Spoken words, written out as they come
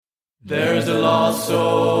There's a lost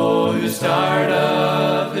soul who's tired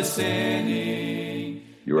of his sinning.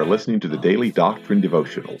 You are listening to the Daily Doctrine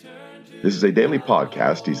Devotional. This is a daily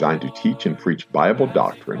podcast designed to teach and preach Bible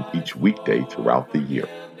doctrine each weekday throughout the year.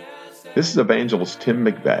 This is Evangelist Tim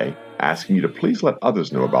McVeigh asking you to please let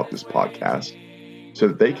others know about this podcast so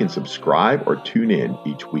that they can subscribe or tune in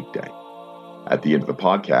each weekday. At the end of the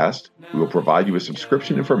podcast, we will provide you with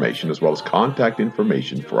subscription information as well as contact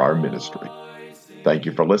information for our ministry. Thank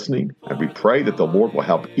you for listening, and we pray that the Lord will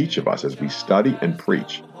help each of us as we study and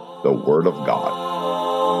preach the Word of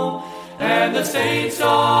God. And the saints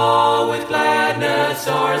all with gladness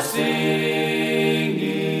are singing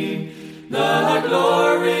the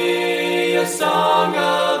glorious song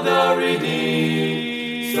of the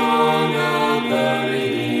redeemed, song of the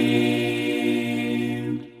redeemed.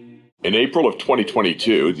 In April of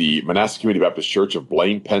 2022, the Monastic Community Baptist Church of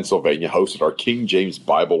Blaine, Pennsylvania hosted our King James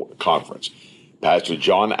Bible Conference. Pastor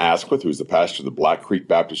John Asquith, who is the pastor of the Black Creek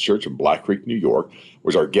Baptist Church in Black Creek, New York,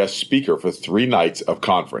 was our guest speaker for 3 nights of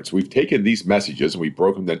conference. We've taken these messages and we've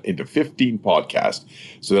broken them into 15 podcasts,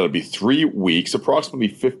 so that'll be 3 weeks, approximately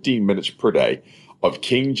 15 minutes per day, of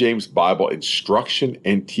King James Bible instruction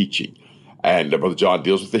and teaching. And Brother John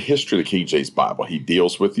deals with the history of the King James Bible. He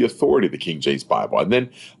deals with the authority of the King James Bible. And then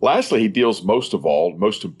lastly, he deals most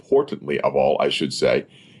importantly of all, I should say,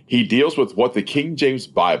 he deals with what the King James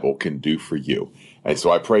Bible can do for you. And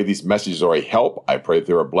so I pray these messages are a help. I pray that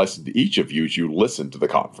they're a blessing to each of you as you listen to the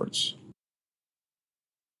conference.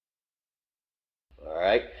 All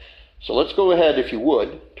right. So let's go ahead, if you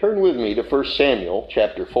would. Turn with me to 1 Samuel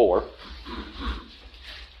chapter 4.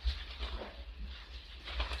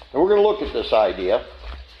 And we're going to look at this idea.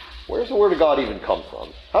 Where does the Word of God even come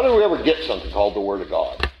from? How did we ever get something called the Word of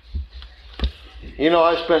God? You know,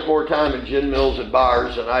 I spent more time in gin mills and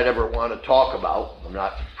bars than I'd ever want to talk about. I'm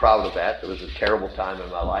not proud of that. It was a terrible time in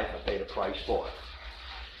my life. I paid a price for it.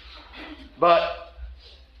 But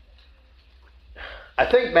I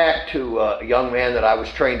think back to a young man that I was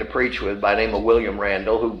trained to preach with by the name of William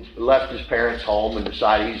Randall, who left his parents' home and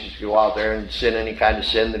decided he was just to go out there and sin any kind of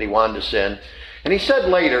sin that he wanted to sin. And he said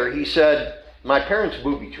later, my parents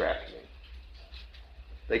booby-trapped me.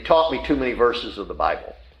 They taught me too many verses of the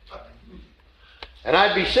Bible. And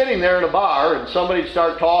I'd be sitting there in a bar, and somebody'd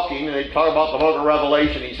start talking, and they'd talk about the book of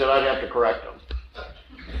Revelation. He said I'd have to correct them.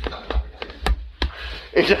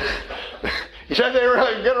 He said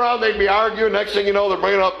they'd get around, they'd be arguing. Next thing you know, they're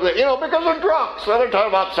bringing up, because they're drunk. So they're talking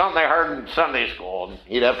about something they heard in Sunday school, and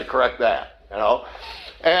he'd have to correct that,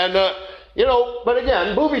 And, but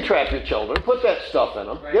again, booby-trap your children. Put that stuff in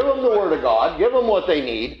them. Give them the Word of God. Give them what they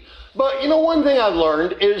need. But, one thing I've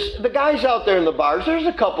learned is the guys out there in the bars, there's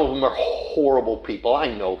a couple of them are horrible people. I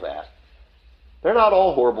know that. They're not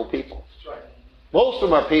all horrible people. Most of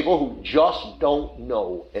them are people who just don't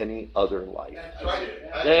know any other life.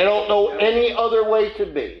 They don't know any other way to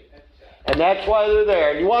be. And that's why they're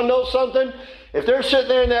there. And you want to know something? If they're sitting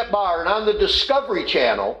there in that bar and on the Discovery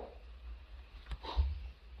Channel,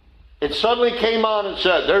 it suddenly came on and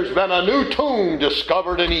said, there's been a new tomb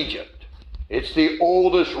discovered in Egypt. It's the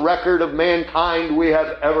oldest record of mankind we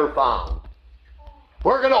have ever found.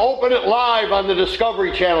 We're going to open it live on the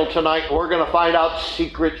Discovery Channel tonight, and we're going to find out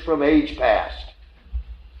secrets from age past.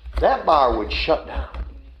 That bar would shut down.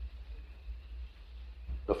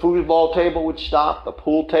 The foosball table would stop. The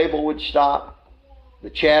pool table would stop. The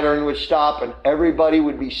chattering would stop, and everybody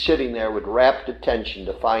would be sitting there with rapt attention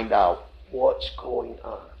to find out what's going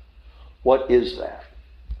on. What is that?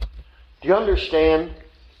 Do you understand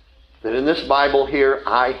that in this Bible here,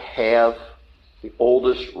 I have the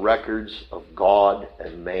oldest records of God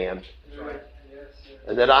and man?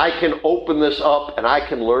 And that I can open this up and I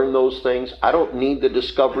can learn those things. I don't need the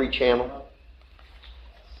Discovery Channel.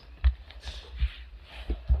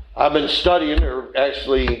 I've been studying, or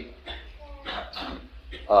actually,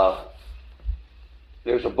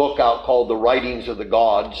 there's a book out called The Writings of the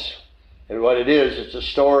Gods. And what it is, it's a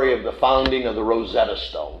story of the founding of the Rosetta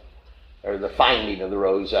Stone, or the finding of the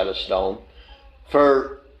Rosetta Stone.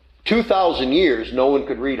 For 2,000 years, no one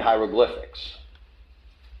could read hieroglyphics.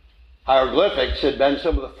 Hieroglyphics had been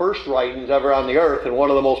some of the first writings ever on the earth in one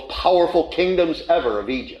of the most powerful kingdoms ever of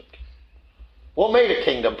Egypt. What made a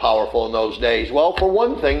kingdom powerful in those days? Well, for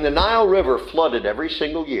one thing, the Nile River flooded every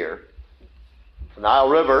single year. The Nile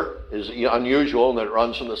River is unusual in that it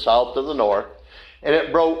runs from the south to the north. And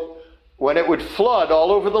it broke. When it would flood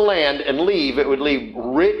all over the land and leave, it would leave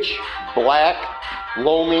rich, black,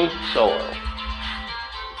 loamy soil.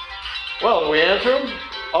 Well, do we answer them?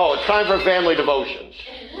 Oh, it's time for family devotions.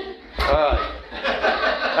 All right.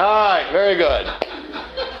 All right, very good.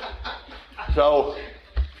 So,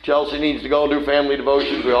 Chelsea needs to go and do family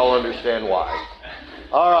devotions. We all understand why.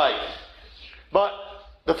 All right. But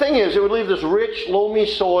the thing is, it would leave this rich, loamy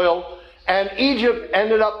soil, and Egypt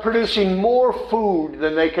ended up producing more food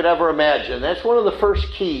than they could ever imagine. That's one of the first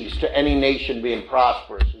keys to any nation being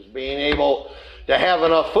prosperous, is being able to have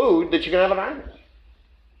enough food that you can have an army.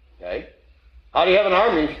 Okay? How do you have an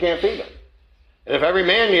army if you can't feed them? And if every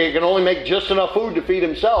man can only make just enough food to feed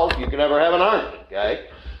himself, you can never have an army. Okay?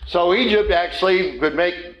 So Egypt actually could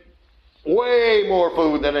make way more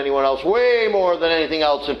food than anyone else, way more than anything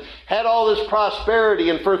else, and had all this prosperity,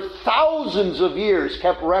 and for thousands of years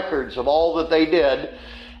kept records of all that they did.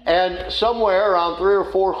 And somewhere around 300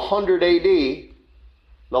 or 400 AD,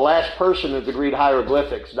 the last person who could read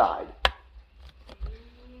hieroglyphics died.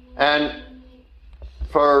 And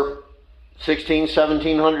for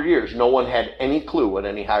 1700 years, no one had any clue what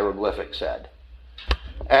any hieroglyphic said.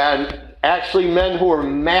 And actually, men who were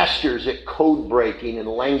masters at code breaking and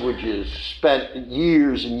languages spent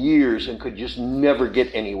years and years and could just never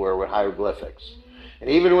get anywhere with hieroglyphics. And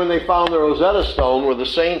even when they found the Rosetta Stone, where the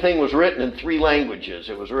same thing was written in 3 languages,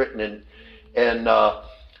 it was written in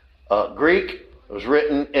Greek, it was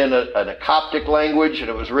written in a Coptic language, and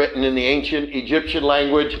it was written in the ancient Egyptian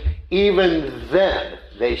language. Even then,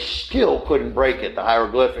 they still couldn't break it. The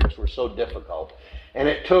hieroglyphics were so difficult. And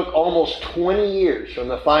it took almost 20 years from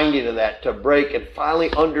the finding of that to break and finally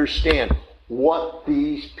understand what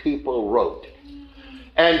these people wrote.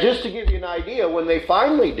 And just to give you an idea, when they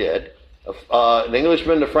finally did, an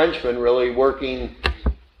Englishman and a Frenchman really working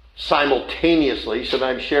simultaneously,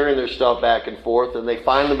 sometimes sharing their stuff back and forth, and they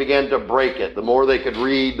finally began to break it. The more they could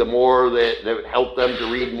read, the more that would help them to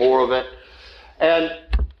read more of it. And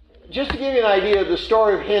just to give you an idea, the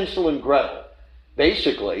story of Hansel and Gretel,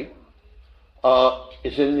 basically,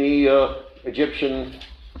 is in the Egyptian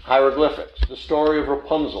hieroglyphics. The story of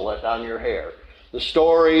Rapunzel, let down your hair. The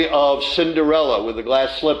story of Cinderella with the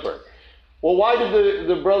glass slipper. Well, why did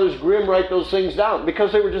the brothers Grimm write those things down?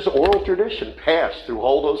 Because they were just oral tradition passed through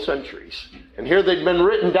all those centuries. And here they'd been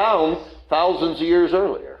written down thousands of years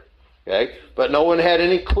earlier. Okay? But no one had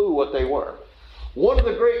any clue what they were. One of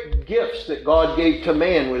the great gifts that God gave to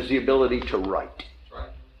man was the ability to write.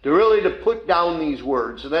 To put down these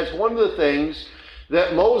words. And that's one of the things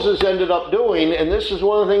that Moses ended up doing, and this is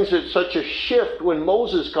one of the things that's such a shift when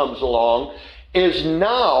Moses comes along, is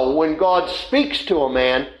now when God speaks to a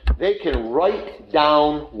man, they can write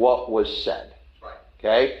down what was said.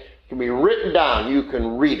 Okay? It can be written down. You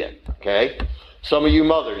can read it. Okay? Some of you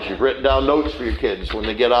mothers, you've written down notes for your kids when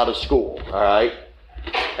they get out of school. All right?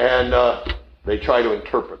 And they try to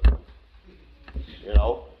interpret them. You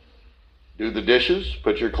know? Do the dishes,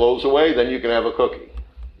 put your clothes away, then you can have a cookie.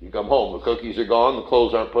 You come home, the cookies are gone, the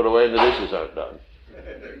clothes aren't put away, and the dishes aren't done.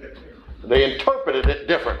 They interpreted it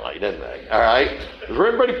differently, didn't they? All right? It was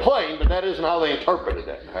written pretty plain, but that isn't how they interpreted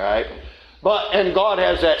it. All right? And God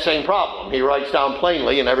has that same problem. He writes down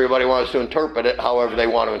plainly, and everybody wants to interpret it however they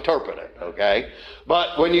want to interpret it. Okay?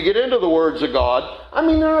 But when you get into the words of God, I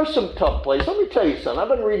mean, there are some tough places. Let me tell you something. I've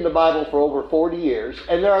been reading the Bible for over 40 years,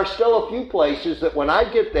 and there are still a few places that when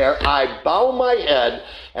I get there, I bow my head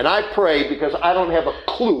and I pray because I don't have a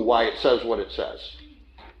clue why it says what it says.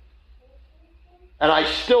 And I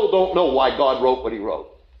still don't know why God wrote what he wrote.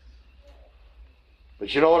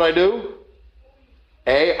 But you know what I do?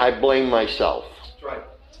 I blame myself. That's right.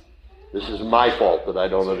 This is my fault that I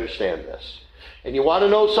don't understand this. And you want to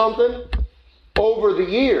know something? Over the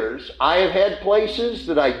years, I have had places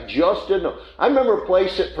that I just didn't know. I remember a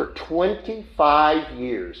place that for 25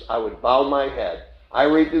 years, I would bow my head. I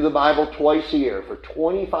read through the Bible twice a year. For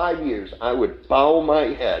 25 years, I would bow my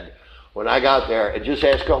head when I got there and just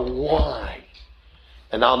ask God, why?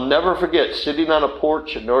 And I'll never forget sitting on a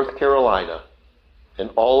porch in North Carolina and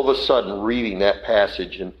all of a sudden reading that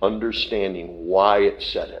passage and understanding why it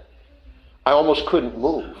said it. I almost couldn't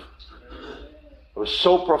move. It was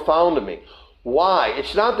so profound to me. Why?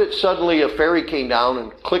 It's not that suddenly a fairy came down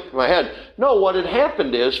and clicked my head. No, what had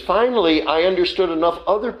happened is finally I understood enough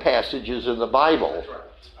other passages in the Bible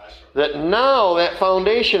that now that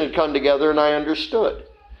foundation had come together and I understood.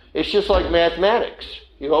 It's just like mathematics.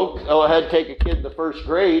 You know, go ahead, take a kid in the first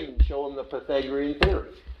grade and show them the Pythagorean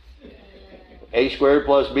theorem. A squared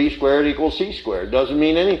plus B squared equals C squared. Doesn't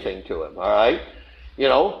mean anything to him, all right? You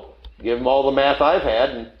know, give him all the math I've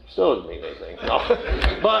had and still doesn't mean anything. No.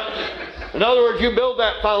 But in other words, you build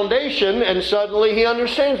that foundation and suddenly he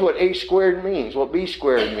understands what A squared means, what B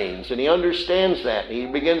squared means, and he understands that and he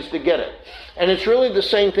begins to get it. And it's really the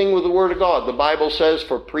same thing with the Word of God. The Bible says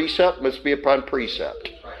for precept must be upon precept.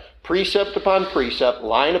 Precept upon precept,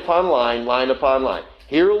 line upon line, line upon line.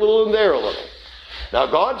 Here a little and there a little. Now,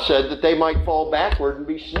 God said that they might fall backward and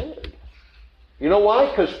be snared. You know why?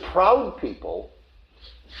 Because proud people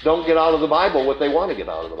don't get out of the Bible what they want to get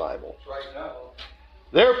out of the Bible.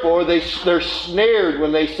 Therefore, they're snared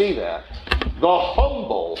when they see that. The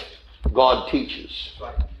humble, God teaches.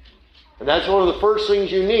 And that's one of the first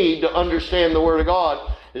things you need to understand the Word of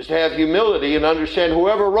God, is to have humility and understand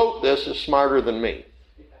whoever wrote this is smarter than me.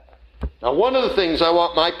 Now, one of the things I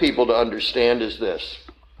want my people to understand is this.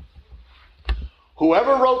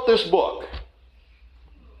 Whoever wrote this book,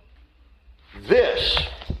 this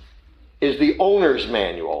is the owner's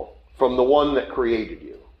manual from the one that created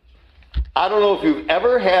you. I don't know if you've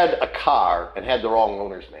ever had a car and had the wrong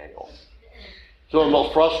owner's manual. It's one of the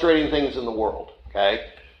most frustrating things in the world,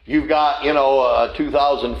 okay? You've got,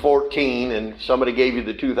 2014 and somebody gave you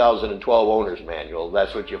the 2012 owner's manual.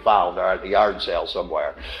 That's what you found at the yard sale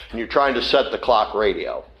somewhere. And you're trying to set the clock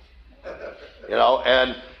radio,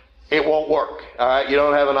 and it won't work, all right? You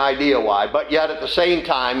don't have an idea why. But yet at the same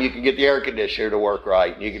time, you can get the air conditioner to work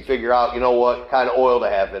right. And you can figure out, what kind of oil to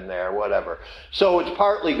have in there, whatever. So it's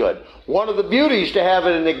partly good. One of the beauties to have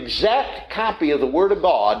an exact copy of the Word of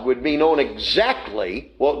God would be knowing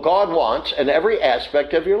exactly what God wants in every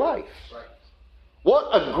aspect of your life. Right. What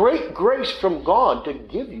a great grace from God to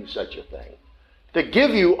give you such a thing. To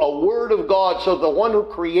give you a Word of God, so the one who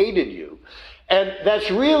created you. And that's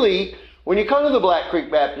really... When you come to the Black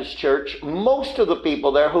Creek Baptist Church, most of the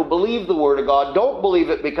people there who believe the Word of God don't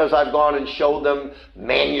believe it because I've gone and showed them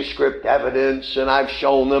manuscript evidence and I've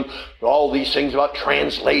shown them all these things about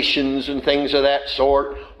translations and things of that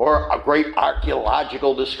sort, or a great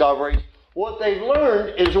archaeological discovery. What they've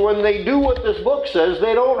learned is when they do what this book says,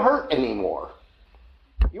 they don't hurt anymore.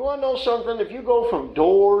 You want to know something? If you go from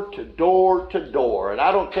door to door to door, and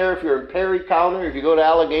I don't care if you're in Perry County or if you go to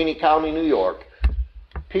Allegheny County, New York,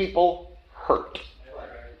 people hurt.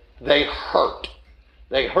 They hurt.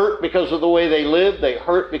 They hurt because of the way they live. They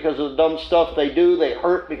hurt because of the dumb stuff they do. They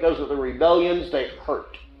hurt because of the rebellions. They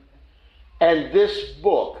hurt. And this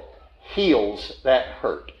book heals that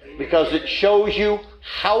hurt because it shows you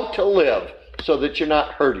how to live so that you're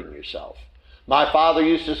not hurting yourself. My father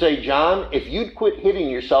used to say, John, if you'd quit hitting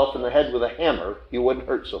yourself in the head with a hammer, you wouldn't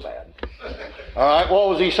hurt so bad. All right, what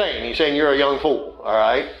was he saying? He's saying you're a young fool. All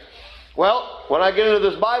right. Well, when I get into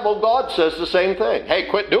this Bible, God says the same thing. Hey,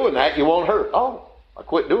 quit doing that, you won't hurt. Oh, I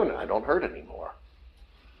quit doing it, I don't hurt anymore.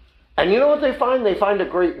 And you know what they find? They find a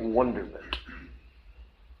great wonderment.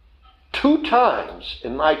 2 times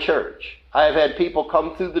in my church, I have had people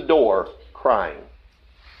come through the door crying.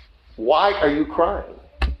 Why are you crying?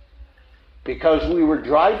 Because we were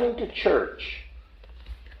driving to church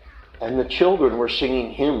and the children were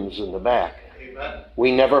singing hymns in the back. Amen.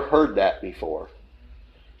 We never heard that before.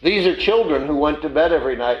 These are children who went to bed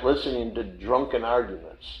every night listening to drunken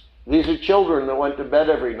arguments. These are children that went to bed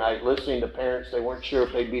every night listening to parents they weren't sure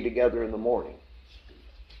if they'd be together in the morning.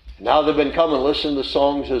 Now they've been coming listening to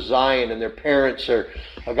songs of Zion, and their parents have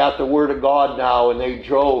got the Word of God now, and they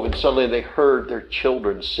drove, and suddenly they heard their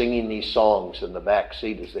children singing these songs in the back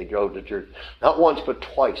seat as they drove to church. Not once, but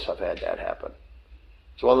twice I've had that happen.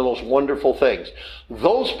 It's one of the most wonderful things.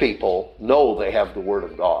 Those people know they have the Word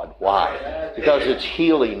of God. Why? Because it's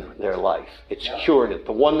healing their life. It's curing it.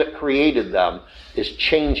 The one that created them is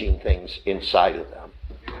changing things inside of them.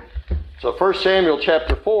 So 1 Samuel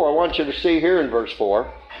chapter 4, I want you to see here in verse 4.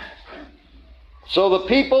 So the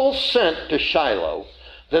people sent to Shiloh,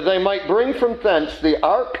 that they might bring from thence the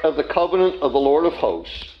ark of the covenant of the Lord of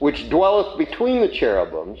hosts, which dwelleth between the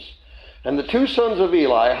cherubims. And the 2 sons of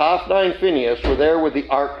Eli, Hophni and Phinehas, were there with the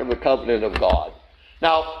ark of the covenant of God.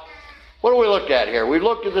 Now, what do we look at here? We've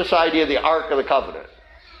looked at this idea of the ark of the covenant.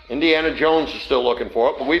 Indiana Jones is still looking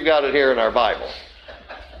for it, but we've got it here in our Bible.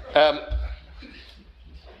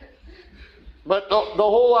 But the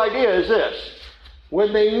whole idea is this.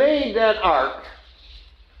 When they made that ark,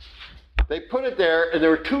 they put it there, and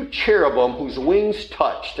there were 2 cherubim whose wings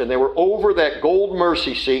touched, and they were over that gold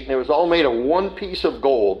mercy seat, and it was all made of one piece of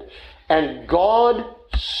gold. And God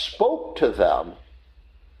spoke to them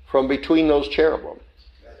from between those cherubim.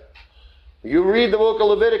 You read the book of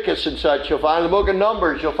Leviticus and such, you'll find the book of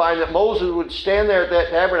Numbers, you'll find that Moses would stand there at that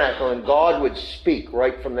tabernacle and God would speak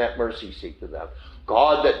right from that mercy seat to them.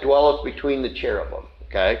 God that dwelleth between the cherubim.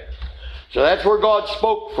 Okay? So that's where God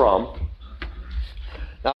spoke from.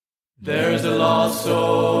 Now, there's a lost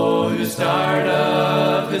soul who's tired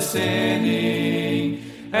of his sinning,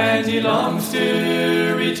 and he longs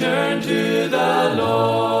to return to the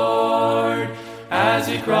Lord as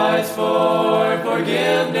he cries for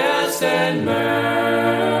forgiveness and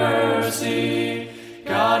mercy.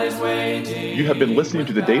 God is waiting. You have been listening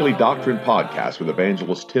to the Daily Doctrine Podcast with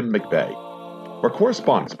evangelist Tim McVeigh. For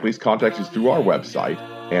correspondence, please contact us through our website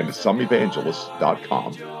and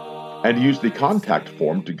someevangelists.com and use the contact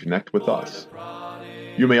form to connect with us.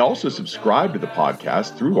 You may also subscribe to the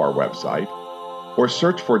podcast through our website or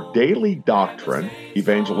search for Daily Doctrine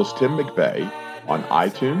Evangelist Tim McVeigh on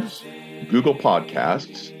iTunes, Google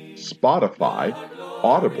Podcasts, Spotify,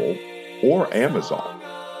 Audible, or Amazon.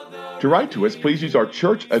 To write to us, please use our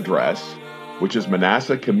church address, which is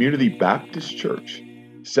Manasseh Community Baptist Church,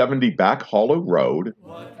 70 Back Hollow Road,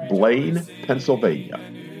 Blaine, Pennsylvania,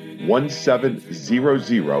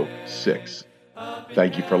 17006.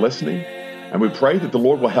 Thank you for listening, and we pray that the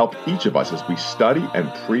Lord will help each of us as we study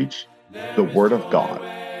and preach the Word of God.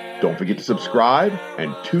 Don't forget to subscribe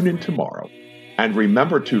and tune in tomorrow. And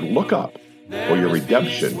remember to look up, for your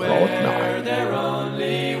redemption draweth nigh. There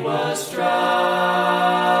only was strife.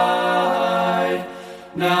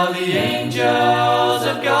 Now the angels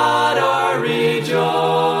of God are rejoicing,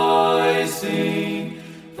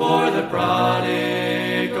 for the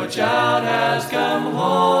prodigal child has come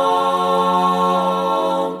home,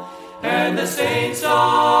 and the saints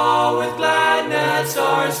all with gladness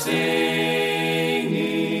are singing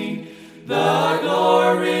the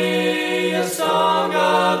glorious song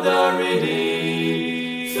of the redeemed.